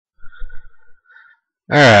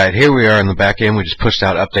Alright, here we are in the back end. We just pushed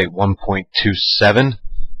out update 1.27.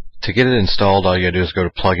 To get it installed, all you gotta do is go to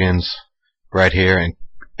plugins right here, and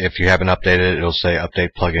if you haven't updated it, it'll say update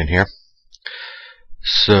plugin here.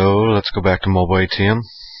 So let's go back to mobile ATM.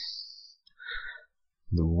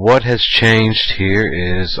 What has changed here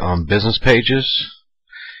is on business pages,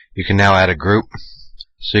 you can now add a group,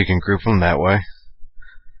 so you can group them that way.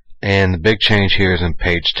 And the big change here is in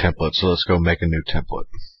page template, so let's go make a new template.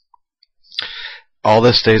 All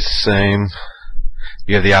this stays the same.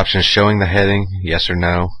 You have the option of showing the heading, yes or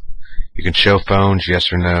no. You can show phones,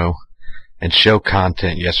 yes or no. And show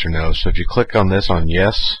content, yes or no. So if you click on this on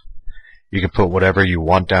yes, you can put whatever you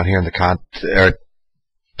want down here in the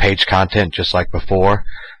page content, just like before.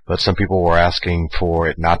 But some people were asking for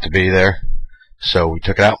it not to be there, so we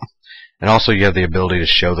took it out. And also you have the ability to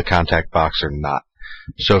show the contact box or not.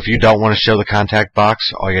 So if you don't want to show the contact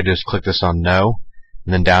box, all you gotta do is click this on no.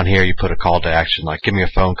 And then down here you put a call to action, like give me a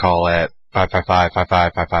phone call at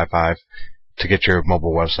 555-55555 to get your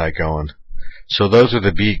mobile website going. So those are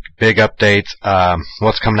the big updates.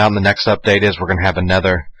 What's coming out in the next update is we're going to have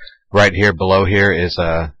another, right here below here is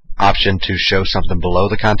a option to show something below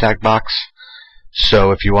the contact box. So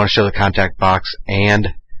if you want to show the contact box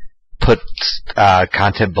and put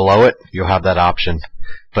content below it, you'll have that option.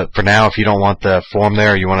 But for now, if you don't want the form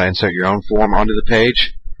there, or you want to insert your own form onto the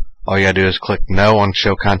page, all you gotta do is click no on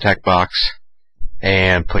show contact box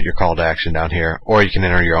and put your call to action down here, or you can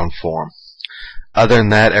enter your own form. Other than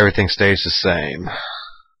that, everything stays the same.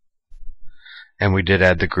 And we did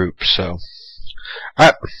add the group, so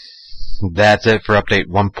alright, that's it for update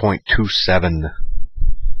 1.27.